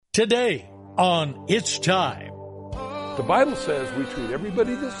Today on It's Time. The Bible says we treat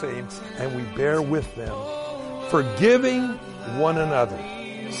everybody the same and we bear with them, forgiving one another.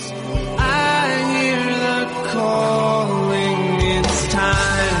 I hear the calling, it's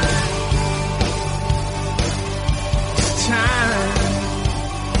time. It's time.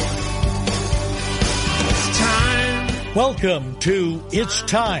 It's time. Welcome to It's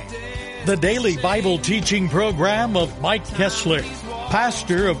Time, the daily Bible teaching program of Mike Kessler,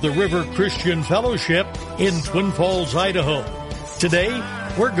 pastor of the River Christian Fellowship in Twin Falls, Idaho. Today,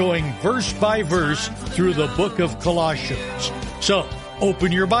 we're going verse by verse through the book of Colossians. So,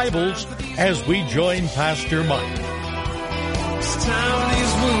 open your Bibles as we join Pastor Mike. It's time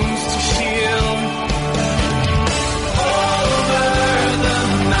these wounds to heal. Over the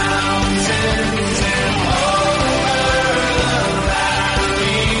mountains and over the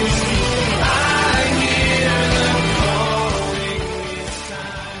valleys, I hear the calling.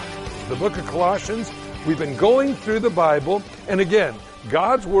 The book of Colossians, we've been going through the Bible, and again,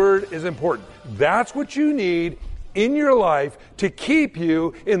 God's Word is important. That's what you need in your life to keep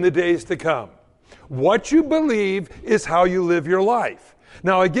you in the days to come. What you believe is how you live your life.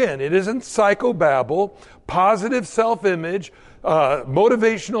 Now again, it isn't psychobabble, positive self-image,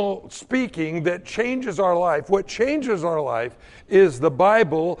 motivational speaking that changes our life. What changes our life is the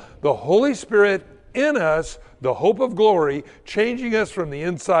Bible, the Holy Spirit in us, the hope of glory, changing us from the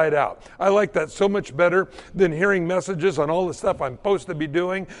inside out. I like that so much better than hearing messages on all the stuff I'm supposed to be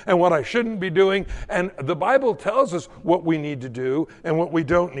doing and what I shouldn't be doing. And the Bible tells us what we need to do and what we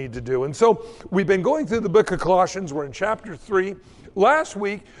don't need to do. And so we've been going through the book of Colossians. We're in chapter 3. Last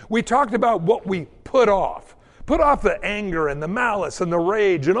week, we talked about what we put off. Put off the anger and the malice and the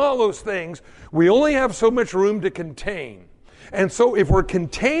rage and all those things. We only have so much room to contain. And so if we're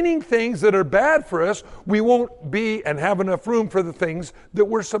containing things that are bad for us, we won't be and have enough room for the things that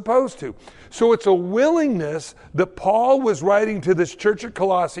we're supposed to. So it's a willingness that Paul was writing to this church at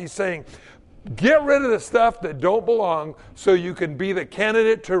Colossae saying, get rid of the stuff that don't belong so you can be the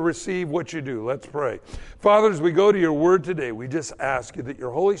candidate to receive what you do. Let's pray. Father, as we go to your word today, we just ask you that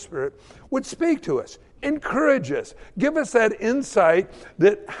your Holy Spirit would speak to us. Encourage us. Give us that insight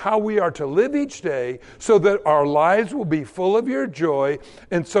that how we are to live each day so that our lives will be full of your joy.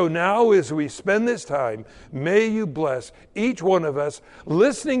 And so now as we spend this time, may you bless each one of us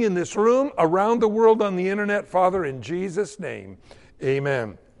listening in this room, around the world on the internet, Father, in Jesus' name.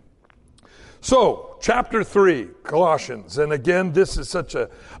 Amen. So, chapter 3, Colossians. And again, this is such a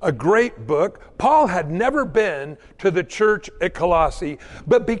great book. Paul had never been to the church at Colossae,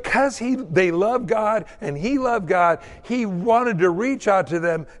 but because they love God and he loved God, he wanted to reach out to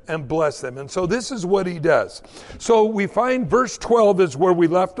them and bless them. And so this is what he does. So we find verse 12 is where we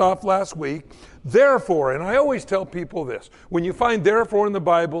left off last week. Therefore, and I always tell people this, when you find therefore in the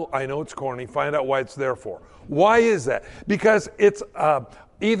Bible, I know it's corny, find out why it's therefore. Why is that? Because it's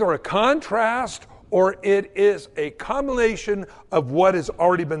either a contrast or it is a combination of what has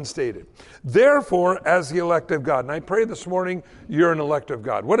already been stated. Therefore, as the elect of God, and I pray this morning you're an elect of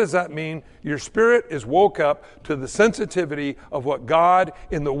God. What does that mean? Your spirit is woke up to the sensitivity of what God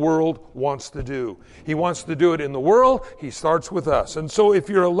in the world wants to do. He wants to do it in the world. He starts with us. And so if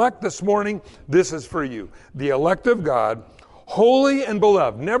you're elect this morning, this is for you. The elect of God, holy and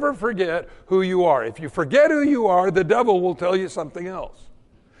beloved. Never forget who you are. If you forget who you are, the devil will tell you something else.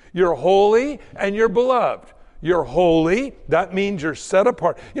 You're holy and you're beloved. You're holy, that means you're set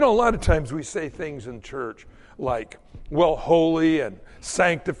apart. You know, a lot of times we say things in church like, well, holy and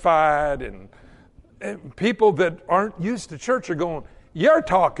sanctified, and people that aren't used to church are going, you're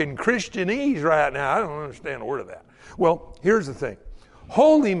talking Christianese right now. I don't understand a word of that. Well, here's the thing.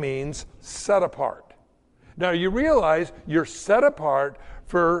 Holy means set apart. Now, you realize you're set apart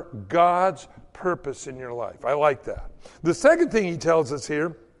for God's purpose in your life. I like that. The second thing he tells us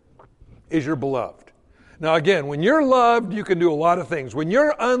here is you're beloved. Now again, when you're loved, you can do a lot of things. When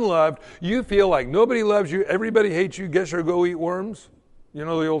you're unloved, you feel like nobody loves you, everybody hates you, guess you'll go eat worms? You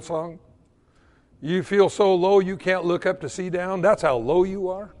know the old song? You feel so low you can't look up to see down. That's how low you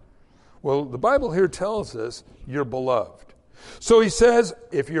are. Well, the Bible here tells us you're beloved. So he says,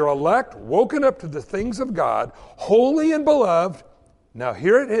 if you're elect, woken up to the things of God, holy and beloved, now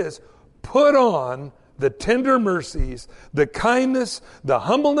here it is, put on the tender mercies, the kindness, the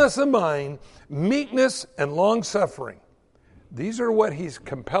humbleness of mind, meekness, and long-suffering. These are what he's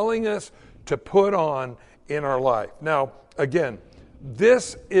compelling us to put on in our life. Now, again,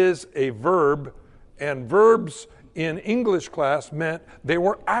 this is a verb, and verbs in English class meant they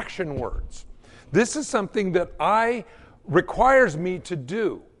were action words. This is something that requires me to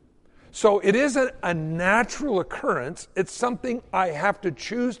do. So it isn't a natural occurrence. It's something I have to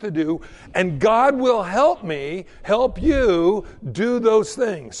choose to do, and God will help me, help you do those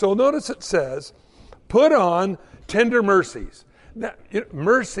things. So notice it says, put on tender mercies. Now,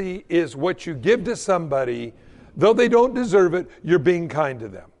 mercy is what you give to somebody, though they don't deserve it, you're being kind to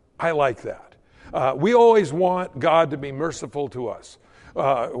them. I like that. We always want God to be merciful to us.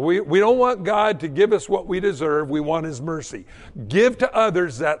 We don't want God to give us what we deserve. We want His mercy. Give to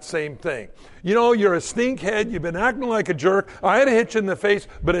others that same thing. You know, you're a stinkhead. You've been acting like a jerk. I had to hit you in the face,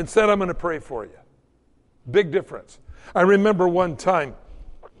 but instead I'm going to pray for you. Big difference. I remember one time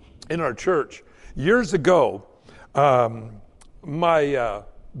in our church, years ago, my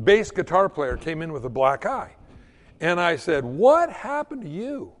bass guitar player came in with a black eye. And I said, "What happened to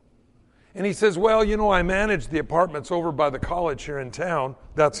you?" And he says, "Well, you know, I manage the apartments over by the college here in town."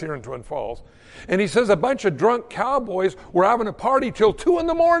 That's here in Twin Falls. And he says a bunch of drunk cowboys were having a party till 2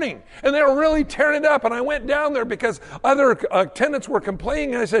 a.m. And they were really tearing it up. And I went down there because other tenants were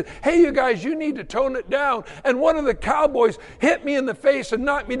complaining. And I said, "Hey, you guys, you need to tone it down." And one of the cowboys hit me in the face and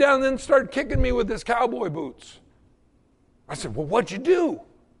knocked me down and then started kicking me with his cowboy boots. I said, "Well, what'd you do?"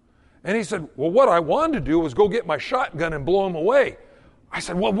 And he said, "Well, what I wanted to do was go get my shotgun and blow him away." I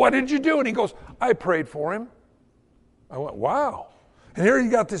said, "Well, what did you do?" And he goes, "I prayed for him." I went, "Wow." And here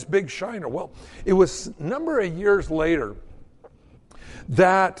you got this big shiner. Well, it was a number of years later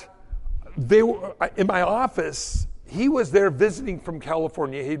that they were in my office. He was there visiting from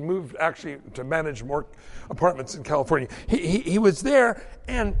California. He'd moved actually to manage more apartments in California. He was there,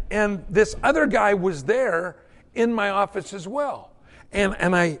 and this other guy was there in my office as well.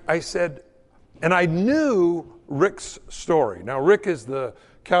 And I said, and I knew Rick's story. Now, Rick is the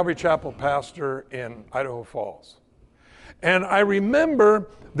Calvary Chapel pastor in Idaho Falls. And I remember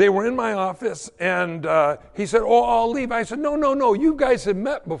they were in my office, and he said, "Oh, I'll leave." I said, No, you guys have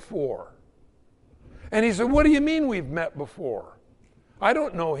met before. And he said, "What do you mean we've met before?" I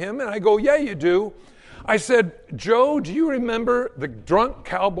don't know him. And I go, "Yeah, you do." I said, "Joe, do you remember the drunk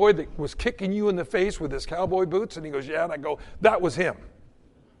cowboy that was kicking you in the face with his cowboy boots?" And he goes, "Yeah." And I go, "That was him."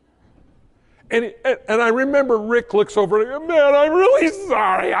 And I remember Rick looks over and goes, "Man, I'm really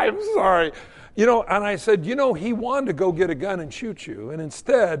sorry. I'm sorry." You know, and I said, "You know, he wanted to go get a gun and shoot you. And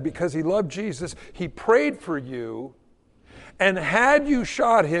instead, because he loved Jesus, he prayed for you. And had you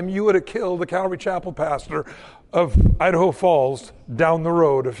shot him, you would have killed the Calvary Chapel pastor of Idaho Falls down the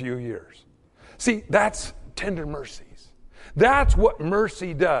road a few years." See, that's tender mercies. That's what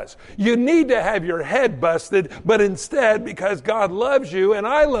mercy does. You need to have your head busted, but instead, because God loves you and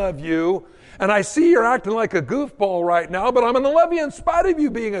I love you, and I see you're acting like a goofball right now, but I'm going to love you in spite of you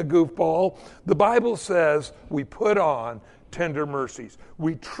being a goofball, the Bible says we put on tender mercies.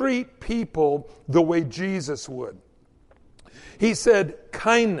 We treat people the way Jesus would. He said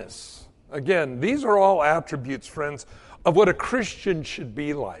kindness. Again, these are all attributes, friends, of what a Christian should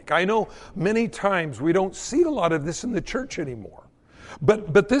be like. I know many times we don't see a lot of this in the church anymore.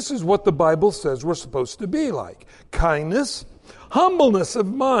 But this is what the Bible says we're supposed to be like. Kindness, humbleness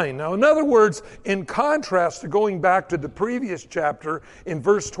of mind. Now, in other words, in contrast to going back to the previous chapter in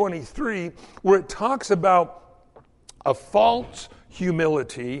verse 23, where it talks about a false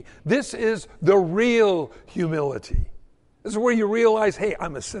humility, this is the real humility. This is where you realize, hey,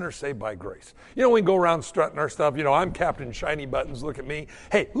 I'm a sinner saved by grace. You know, we go around strutting our stuff. You know, I'm Captain Shiny Buttons. Look at me.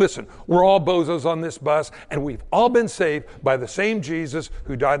 Hey, listen, we're all bozos on this bus, and we've all been saved by the same Jesus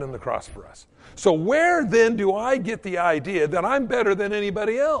who died on the cross for us. So where then do I get the idea that I'm better than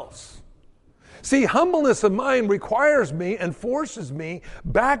anybody else? See, humbleness of mind requires me and forces me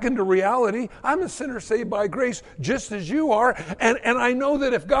back into reality. I'm a sinner saved by grace just as you are. And I know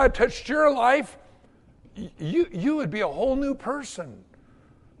that if God touched your life, you would be a whole new person.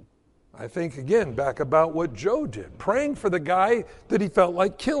 I think, again, back about what Joe did, praying for the guy that he felt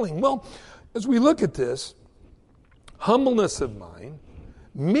like killing. Well, as we look at this, humbleness of mind,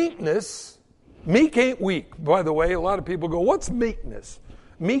 meekness. Meek ain't weak. By the way, a lot of people go, what's meekness?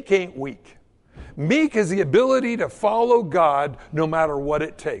 Meek ain't weak. Meek is the ability to follow God no matter what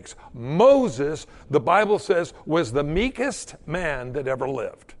it takes. Moses, the Bible says, was the meekest man that ever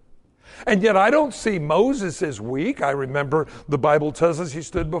lived. And yet I don't see Moses as weak. I remember the Bible tells us he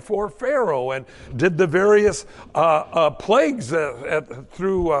stood before Pharaoh and did the various plagues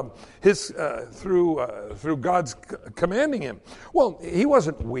through God's commanding him. Well, he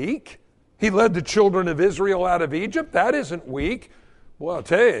wasn't weak. He led the children of Israel out of Egypt. That isn't weak. Well, I'll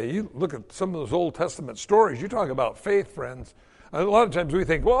tell you, you look at some of those Old Testament stories, you talk about faith, friends. A lot of times we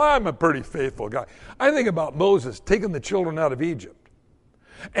think, well, I'm a pretty faithful guy. I think about Moses taking the children out of Egypt.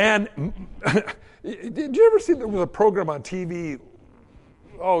 And did you ever see there was a program on TV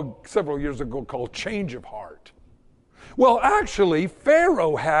several years ago called change of heart. Well, actually,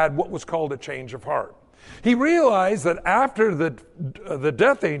 Pharaoh had what was called a change of heart. He realized that after the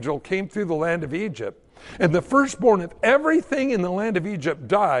death angel came through the land of Egypt, and the firstborn of everything in the land of Egypt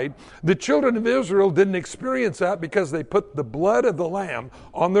died, the children of Israel didn't experience that because they put the blood of the lamb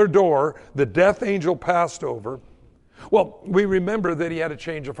on their door. The death angel passed over. Well, we remember that he had a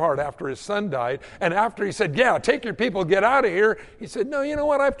change of heart after his son died. And after he said, yeah, take your people, get out of here, he said, no, you know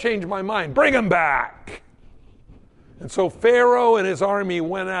what? I've changed my mind. Bring them back. And so Pharaoh and his army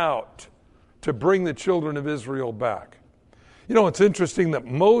went out to bring the children of Israel back. You know, it's interesting that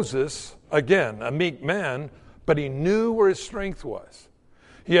Moses, again, a meek man, but he knew where his strength was.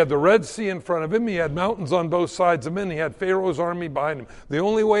 He had the Red Sea in front of him. He had mountains on both sides of him. He had Pharaoh's army behind him. The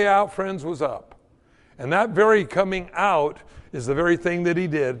only way out, friends, was up. And that very coming out is the very thing that he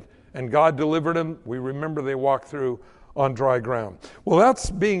did. And God delivered him. We remember they walked through on dry ground. Well, that's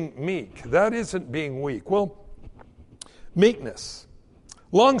being meek. That isn't being weak. Well, meekness.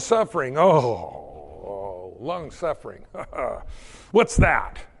 Long-suffering. Long-suffering. What's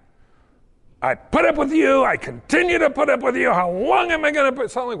that? I put up with you. I continue to put up with you. How long am I going to put?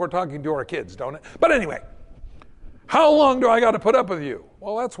 Sound like we're talking to our kids, don't it? But anyway, how long do I got to put up with you?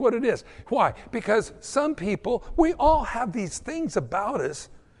 Well, that's what it is. Why? Because some people, we all have these things about us,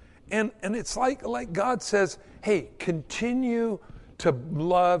 and it's like God says, hey, continue to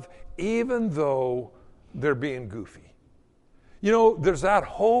love even though they're being goofy. You know, there's that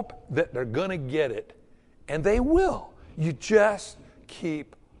hope that they're going to get it, and they will. You just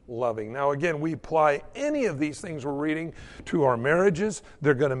keep loving. Now, again, we apply any of these things we're reading to our marriages,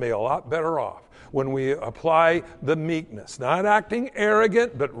 they're going to be a lot better off. When we apply the meekness, not acting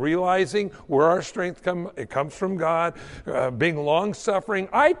arrogant, but realizing where our strength comes from God, being long-suffering.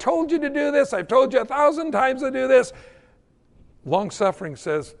 I told you to do this. I've told you 1,000 times to do this. Long-suffering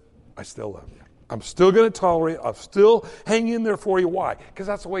says, I still love you. I'm still going to tolerate you. I'll still hang in there for you. Why? Because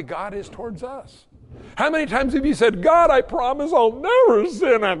that's the way God is towards us. How many times have you said, God, I promise I'll never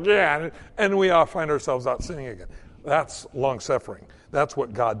sin again? And we all find ourselves out sinning again. That's long-suffering. That's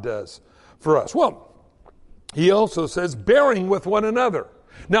what God does for us. Well, he also says bearing with one another.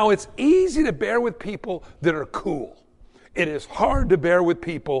 Now, it's easy to bear with people that are cool. It is hard to bear with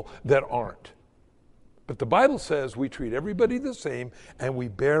people that aren't. But the Bible says we treat everybody the same and we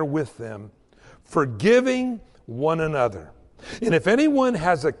bear with them, forgiving one another. And if anyone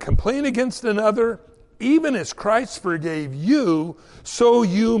has a complaint against another, even as Christ forgave you, so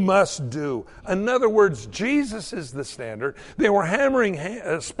you must do. In other words, Jesus is the standard. They were hammering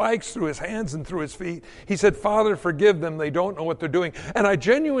spikes through his hands and through his feet. He said, Father, forgive them. They don't know what they're doing. And I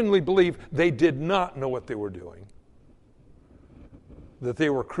genuinely believe they did not know what they were doing. That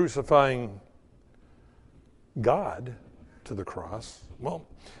they were crucifying God to the cross. Well,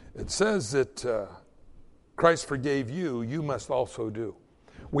 it says that Christ forgave you, you must also do.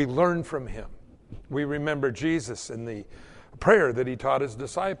 We learn from him. We remember Jesus in the prayer that he taught his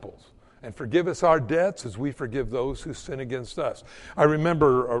disciples. And forgive us our debts as we forgive those who sin against us. I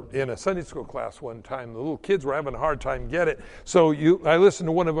remember in a Sunday school class one time, the little kids were having a hard time getting it. So I listened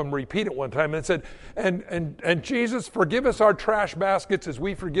to one of them repeat it one time and it said, and Jesus, forgive us our trash baskets as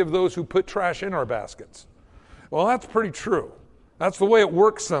we forgive those who put trash in our baskets. Well, that's pretty true. That's the way it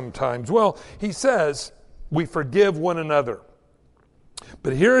works sometimes. Well, he says we forgive one another.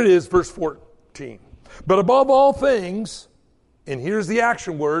 But here it is, verse 14. But above all things, and here's the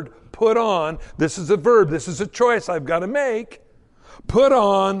action word, put on. This is a verb. This is a choice I've got to make. Put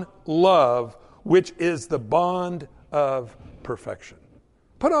on love, which is the bond of perfection.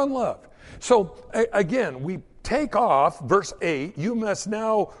 Put on love. So again, we take off verse 8. You must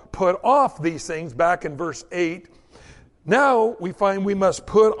now put off these things back in verse 8. Now we find we must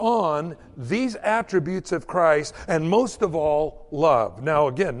put on these attributes of Christ, and most of all, love. Now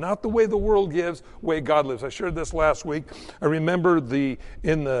again, not the way the world gives, the way God lives. I shared this last week. I remember anybody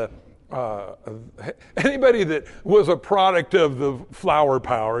that was a product of the flower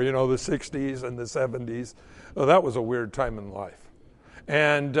power, the 60s and the 70s, that was a weird time in life.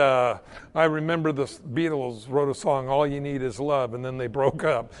 And I remember the Beatles wrote a song, All You Need Is Love, and then they broke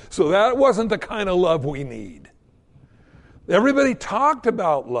up. So that wasn't the kind of love we need. Everybody talked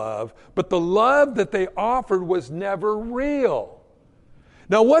about love, but the love that they offered was never real.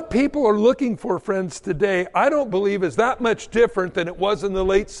 Now, what people are looking for, friends, today, I don't believe is that much different than it was in the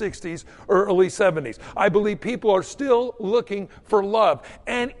late 60s or early 70s. I believe people are still looking for love.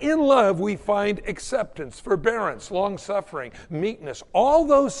 And in love, we find acceptance, forbearance, long-suffering, meekness, all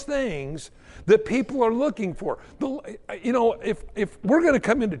those things that people are looking for. If we're going to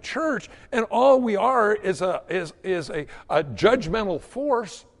come into church and all we are is a judgmental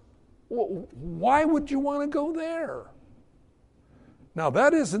force, why would you want to go there? Now,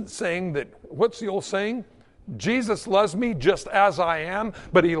 that isn't saying that, what's the old saying? Jesus loves me just as I am,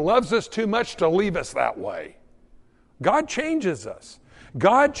 but he loves us too much to leave us that way. God changes us.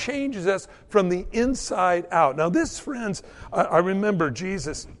 God changes us from the inside out. Now, this, friends, I remember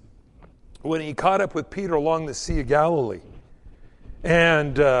Jesus when he caught up with Peter along the Sea of Galilee.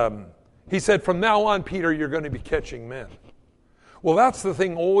 And he said, from now on, Peter, you're going to be catching men. Well, that's the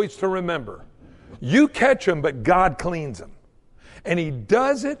thing always to remember. You catch them, but God cleans them. And he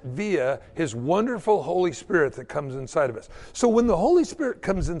does it via his wonderful Holy Spirit that comes inside of us. So when the Holy Spirit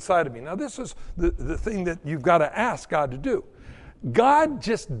comes inside of me, now this is the thing that you've got to ask God to do. God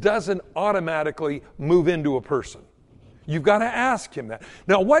just doesn't automatically move into a person. You've got to ask him that.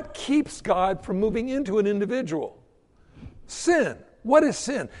 Now, what keeps God from moving into an individual? Sin. What is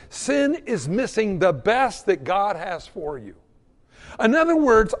sin? Sin is missing the best that God has for you. In other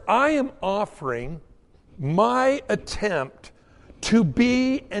words, I am offering my attempt to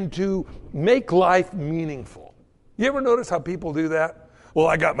be and to make life meaningful. You ever notice how people do that? Well,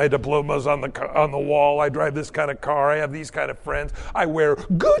 I got my diplomas on the wall. I drive this kind of car. I have these kind of friends. I wear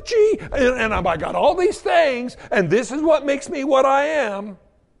Gucci, and I got all these things, and this is what makes me what I am.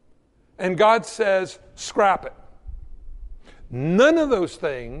 And God says, scrap it. None of those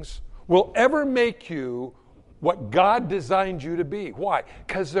things will ever make you what God designed you to be. Why?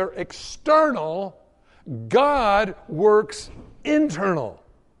 Because they're external. God works internal.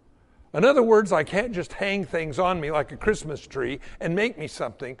 In other words, I can't just hang things on me like a Christmas tree and make me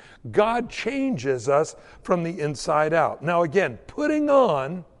something. God changes us from the inside out. Now again, putting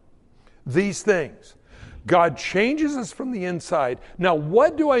on these things. God changes us from the inside. Now,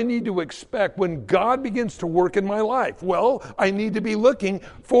 what do I need to expect when God begins to work in my life? Well, I need to be looking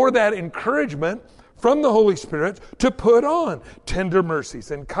for that encouragement from the Holy Spirit to put on tender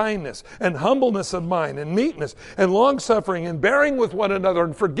mercies and kindness and humbleness of mind and meekness and long-suffering and bearing with one another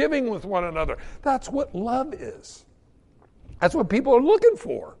and forgiving with one another. That's what love is. That's what people are looking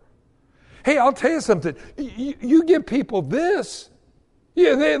for. Hey, I'll tell you something. You give people this,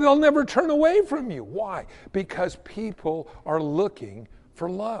 they'll never turn away from you. Why? Because people are looking for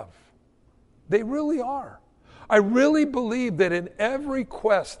love. They really are. I really believe that in every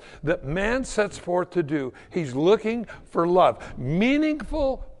quest that man sets forth to do, he's looking for love,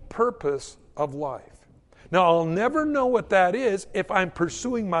 meaningful purpose of life. Now, I'll never know what that is if I'm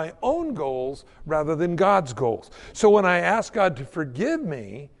pursuing my own goals rather than God's goals. So when I ask God to forgive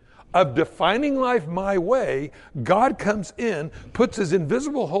me of defining life my way, God comes in, puts his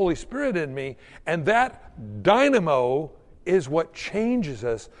invisible Holy Spirit in me, and that dynamo is what changes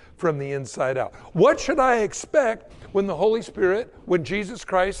us from the inside out. What should I expect when the Holy Spirit, when Jesus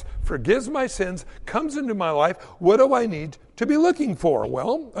Christ forgives my sins, comes into my life? What do I need to be looking for?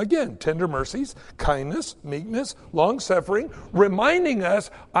 Well, again, tender mercies, kindness, meekness, long-suffering, reminding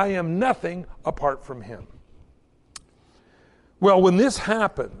us I am nothing apart from him. Well, when this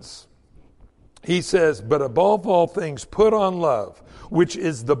happens, he says, but above all things, put on love, which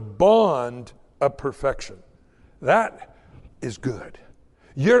is the bond of perfection. That is good.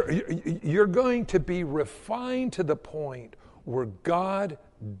 You're going to be refined to the point where God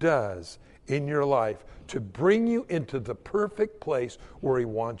does in your life to bring you into the perfect place where he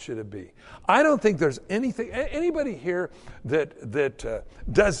wants you to be. I don't think there's anybody here that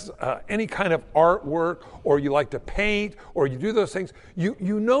does any kind of artwork, or you like to paint, or you do those things.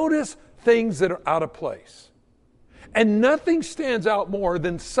 You notice things that are out of place. And nothing stands out more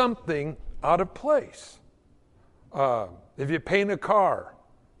than something out of place. If you paint a car,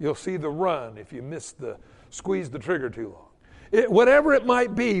 you'll see the run if you squeeze the trigger too long. Whatever it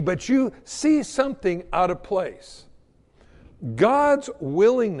might be, but you see something out of place. God's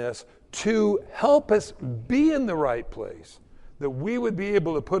willingness to help us be in the right place, that we would be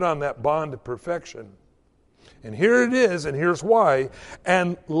able to put on that bond of perfection. And here it is, and here's why.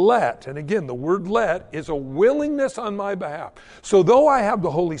 And again, the word let is a willingness on my behalf. So though I have the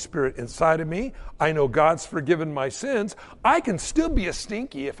Holy Spirit inside of me, I know God's forgiven my sins, I can still be a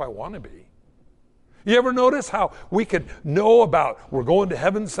stinky if I want to be. You ever notice how we could know about we're going to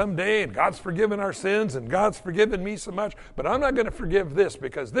heaven someday and God's forgiven our sins and God's forgiven me so much, but I'm not going to forgive this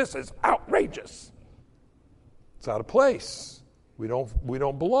because this is outrageous. It's out of place. We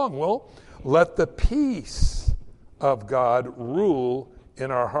don't belong. Well, let the peace of God rule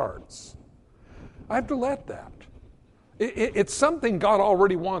in our hearts. I have to let that. It's something God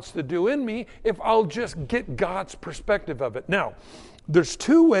already wants to do in me if I'll just get God's perspective of it. Now, there's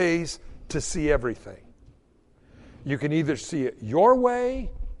two ways to see everything. You can either see it your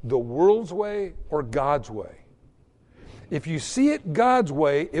way, the world's way, or God's way. If you see it God's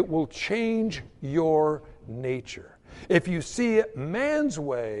way, it will change your nature. If you see it man's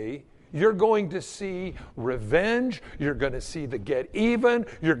way, you're going to see revenge. You're going to see the get even.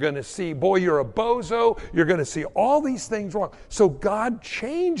 You're going to see, boy, you're a bozo. You're going to see all these things wrong. So God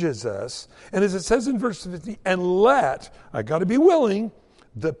changes us. And as it says in verse 50, and let, I got to be willing,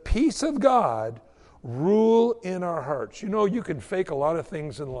 the peace of God rule in our hearts. You know, you can fake a lot of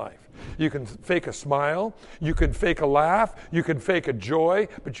things in life. You can fake a smile. You can fake a laugh. You can fake a joy.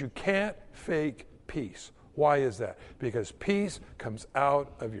 But you can't fake peace. Why is that? Because peace comes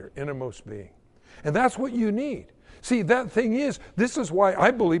out of your innermost being. And that's what you need. See, that thing is, this is why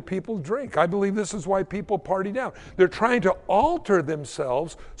I believe people drink. I believe this is why people party down. They're trying to alter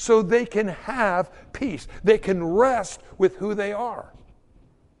themselves so they can have peace. They can rest with who they are.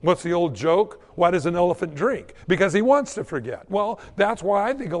 What's the old joke? Why does an elephant drink? Because he wants to forget. Well, that's why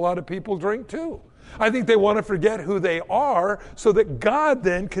I think a lot of people drink too. I think they want to forget who they are so that God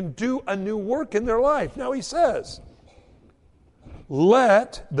then can do a new work in their life. Now he says,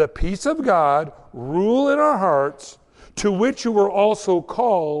 let the peace of God rule in our hearts, to which you were also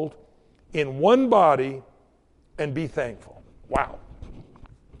called in one body, and be thankful. Wow.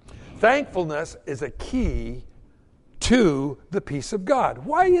 Thankfulness is a key to the peace of God.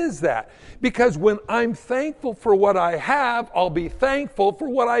 Why is that? Because when I'm thankful for what I have, I'll be thankful for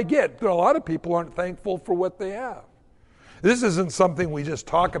what I get. A lot of people aren't thankful for what they have. This isn't something we just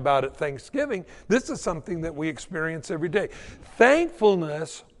talk about at Thanksgiving. This is something that we experience every day.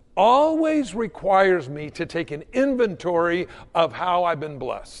 Thankfulness always requires me to take an inventory of how I've been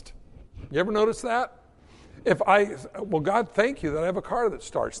blessed. You ever notice that? Well, God, thank you that I have a car that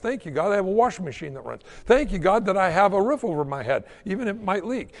starts. Thank you, God, I have a washing machine that runs. Thank you, God, that I have a roof over my head, even if it might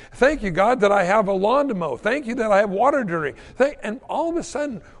leak. Thank you, God, that I have a lawn to mow. Thank you that I have water to drink. And all of a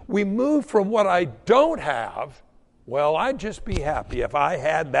sudden, we move from what I don't have, well, I'd just be happy if I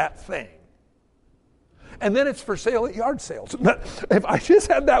had that thing. And then it's for sale at yard sales. If I just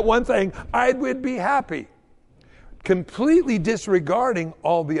had that one thing, I would be happy. Completely disregarding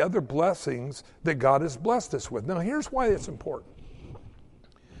all the other blessings that God has blessed us with. Now, here's why it's important.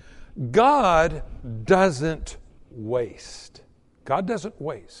 God doesn't waste. God doesn't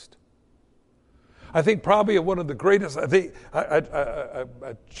waste. I think probably one of the greatest, a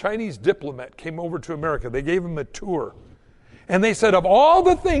Chinese diplomat came over to America. They gave him a tour. And they said, of all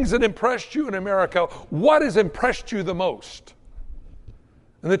the things that impressed you in America, what has impressed you the most?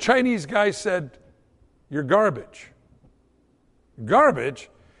 And the Chinese guy said, you're garbage. Garbage?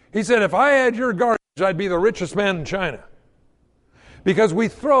 He said, if I had your garbage, I'd be the richest man in China. Because we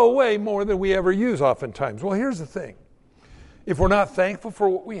throw away more than we ever use oftentimes. Well, here's the thing. If we're not thankful for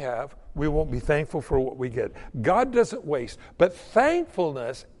what we have, we won't be thankful for what we get. God doesn't waste, but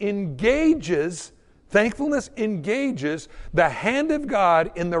thankfulness engages the hand of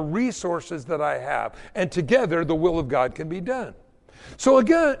God in the resources that I have. And together, the will of God can be done. So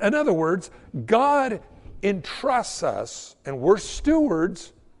again, in other words, God entrusts us, and we're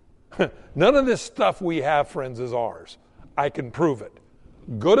stewards. None of this stuff we have, friends, is ours. I can prove it.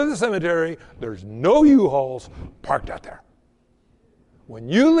 Go to the cemetery. There's no U-Hauls parked out there. When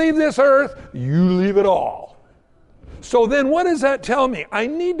you leave this earth, you leave it all. So then what does that tell me? I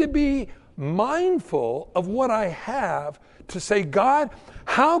need to be mindful of what I have to say, God,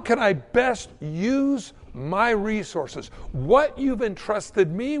 how can I best use my resources? What you've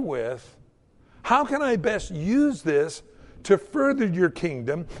entrusted me with, how can I best use this to further your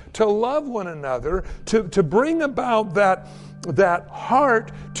kingdom, to love one another, to bring about that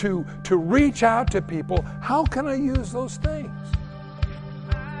heart to reach out to people? How can I use those things?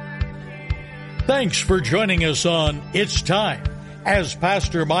 Thanks for joining us on It's Time, as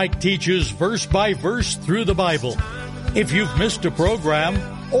Pastor Mike teaches verse by verse through the Bible. If you've missed a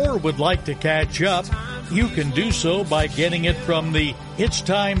program or would like to catch up, you can do so by getting it from the It's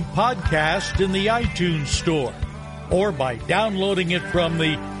Time podcast in the iTunes store, or by downloading it from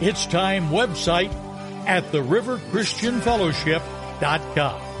the It's Time website at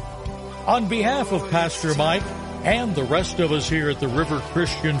theriverchristianfellowship.com. On behalf of Pastor Mike and the rest of us here at the River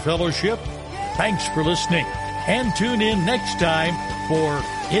Christian Fellowship, thanks for listening, and tune in next time for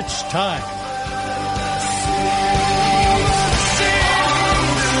It's Time.